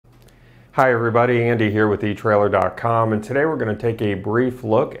Hi everybody, Andy here with etrailer.com, and today we're going to take a brief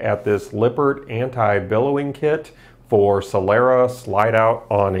look at this Lippert Anti-Billowing kit for Solera slide-out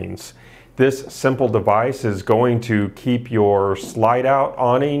awnings. This simple device is going to keep your slide-out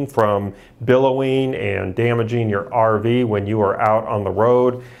awning from billowing and damaging your RV when you are out on the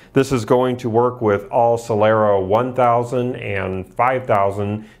road. This is going to work with all Solera 1000 and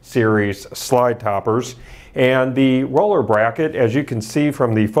 5000 series slide toppers. And the roller bracket, as you can see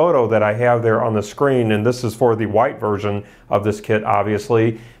from the photo that I have there on the screen, and this is for the white version of this kit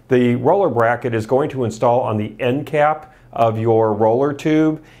obviously, the roller bracket is going to install on the end cap of your roller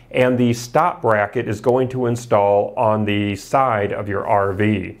tube, and the stop bracket is going to install on the side of your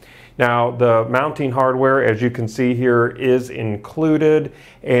RV. Now, the mounting hardware, as you can see here, is included,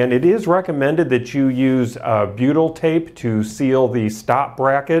 and it is recommended that you use butyl tape to seal the stop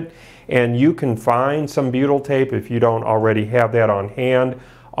bracket, and you can find some butyl tape, if you don't already have that on hand,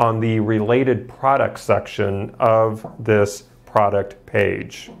 on the related products section of this product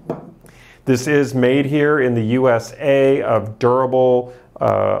page. This is made here in the USA of durable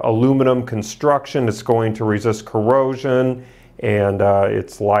aluminum construction. It's going to resist corrosion, and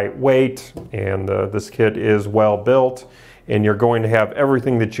it's lightweight, and this kit is well built, and you're going to have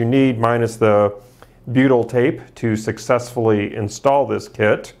everything that you need minus the butyl tape to successfully install this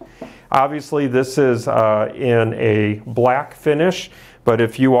kit. Obviously this is in a black finish, but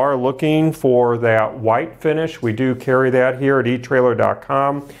if you are looking for that white finish, we do carry that here at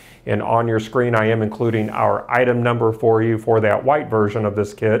etrailer.com. And on your screen I am including our item number for you for that white version of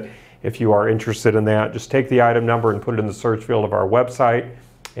this kit. If you are interested in that, just take the item number and put it in the search field of our website,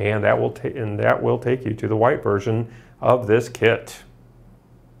 and that will take you to the white version of this kit.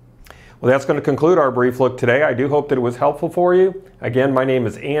 Well, that's going to conclude our brief look today. I do hope that it was helpful for you. Again, my name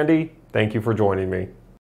is Andy. Thank you for joining me.